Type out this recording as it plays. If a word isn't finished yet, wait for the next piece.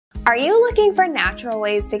Are you looking for natural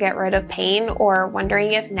ways to get rid of pain or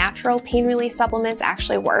wondering if natural pain relief supplements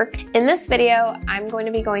actually work? In this video, I'm going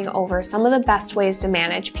to be going over some of the best ways to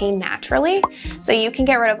manage pain naturally so you can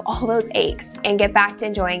get rid of all those aches and get back to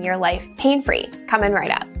enjoying your life pain-free. Coming right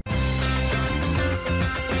up.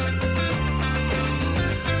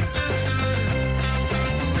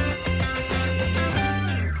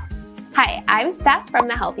 Hi, I'm Steph from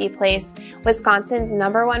The Healthy Place, Wisconsin's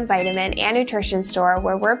 #1 vitamin and nutrition store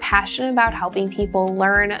where we're passionate about helping people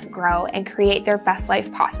learn, grow, and create their best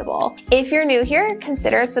life possible. If you're new here,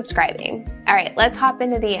 consider subscribing. All right, let's hop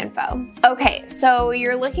into the info. Okay, so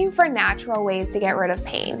you're looking for natural ways to get rid of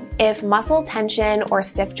pain. If muscle tension or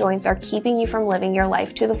stiff joints are keeping you from living your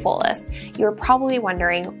life to the fullest, you're probably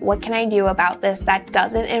wondering, what can I do about this that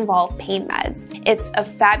doesn't involve pain meds? It's a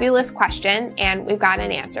fabulous question, and we've got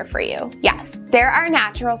an answer for you. Yes, there are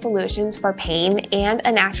natural solutions for pain, and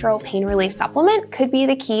a natural pain relief supplement could be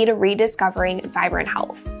the key to rediscovering vibrant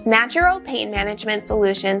health. Natural pain management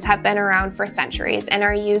solutions have been around for centuries and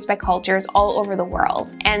are used by cultures all over the world,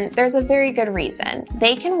 and there's a very good reason.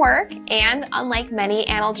 They can work, and unlike many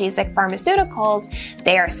analgesic pharmaceuticals,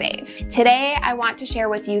 they are safe. Today, I want to share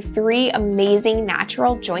with you 3 amazing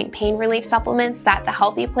natural joint pain relief supplements that the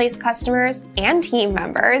Healthy Place customers and team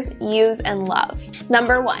members use and love.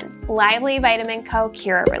 Number 1. Lively Vitamin Co.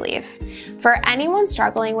 Cure Relief. For anyone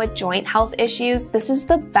struggling with joint health issues, this is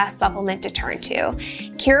the best supplement to turn to.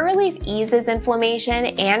 Cure Relief eases inflammation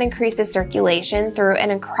and increases circulation through an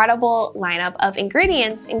incredible lineup of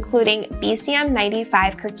ingredients, including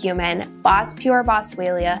BCM95 curcumin, Bos Pure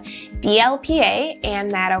Boswellia, DLPA,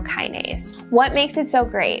 and nattokinase. What makes it so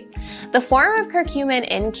great? The form of curcumin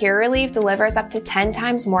in Cure Relief delivers up to 10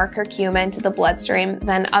 times more curcumin to the bloodstream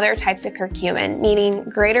than other types of curcumin, needing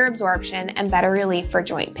greater absorption and better relief for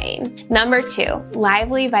joint pain. Number 2,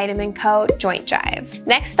 Lively Vitamin Co. Joint Jive.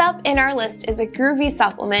 Next up in our list is a groovy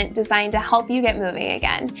supplement designed to help you get moving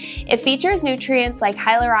again. It features nutrients like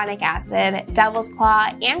hyaluronic acid, devil's claw,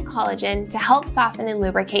 and collagen to help soften and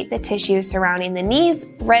lubricate the tissues surrounding the knees,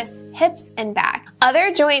 wrists, hips, and back.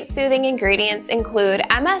 Other joint soothing ingredients include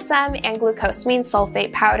MSM and glucosamine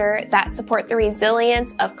sulfate powder that support the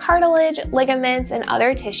resilience of cartilage, ligaments, and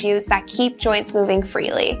other tissues that keep joints moving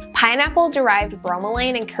freely. Pineapple-derived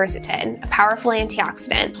bromelain and quercetin, a powerful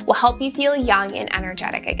antioxidant, will help you feel young and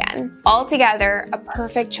energetic again. Altogether, a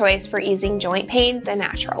perfect choice for easing joint pain the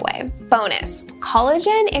natural way. Bonus: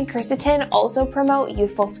 collagen and quercetin also promote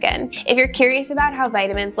youthful skin. If you're curious about how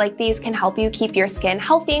vitamins like these can help you keep your skin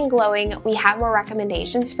healthy and glowing, we have more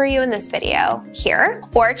recommendations for you in this video here,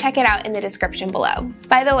 or check it out in the description below.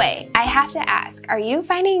 By the way, I have to ask, are you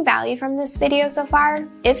finding value from this video so far?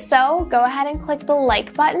 If so, go ahead and click the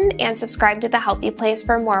like button and subscribe to The Healthy Place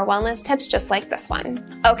for more wellness tips just like this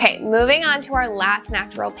one. Okay, moving on to our last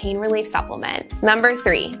natural pain relief supplement. Number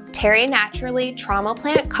 3, Terry Naturally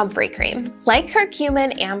Traumaplant Comfrey Cream. Like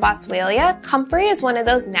curcumin and boswellia, Comfrey is one of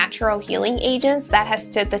those natural healing agents that has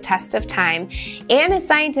stood the test of time and is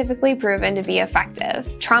scientifically proven to be effective.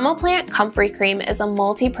 Traumaplant Comfrey Cream is a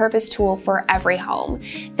multi-purpose tool for every home.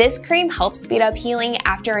 This cream helps speed up healing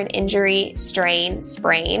after an injury, strain,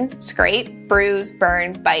 sprain, scrape, bruise,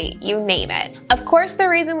 burn, bite, you name it. Of course, the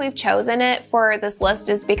reason we've chosen it for this list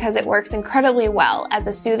is because it works incredibly well as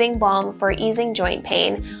a soothing balm for easing joint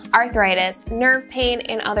pain, arthritis, nerve pain,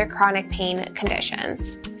 and other chronic pain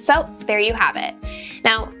conditions. So there you have it.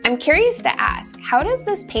 Now, I'm curious to ask, how does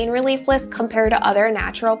this pain relief list compare to other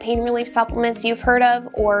natural pain relief supplements you've heard of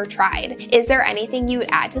or tried? Is there anything you would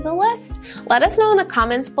add to the list? Let us know in the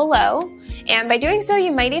comments below. And by doing so,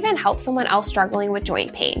 you might even help someone else struggling with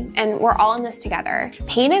joint pain. And we're all in this together.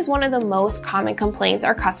 Pain is one of the most common complaints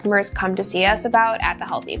our customers come to see us about at The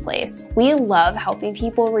Healthy Place. We love helping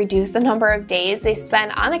people reduce the number of days they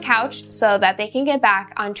spend on the couch so that they can get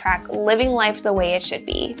back on track living life the way it should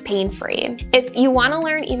be, pain-free. If you want to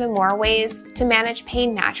learn even more ways to manage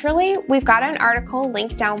pain naturally, we've got an article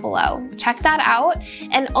linked down below. Check that out.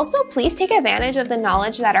 And also, please take advantage of the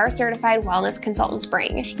knowledge that our certified wellness consultants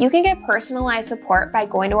bring. You can get personalized support by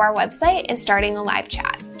going to our website and starting a live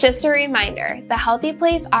chat. Just a reminder, The Healthy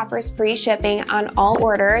Place offers free shipping on all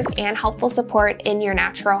orders and helpful support in your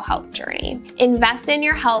natural health journey. Invest in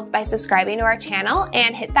your health by subscribing to our channel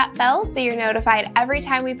and hit that bell so you're notified every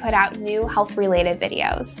time we put out new health-related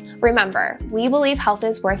videos. Remember, we believe health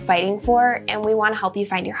is worth fighting for, and we want to help you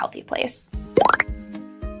find your healthy place.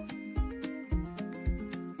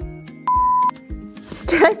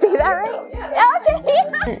 Did I say that right?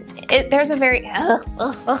 Yeah. Okay. There's a very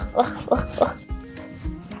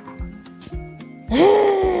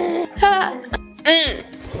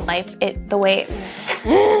life the way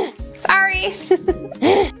sorry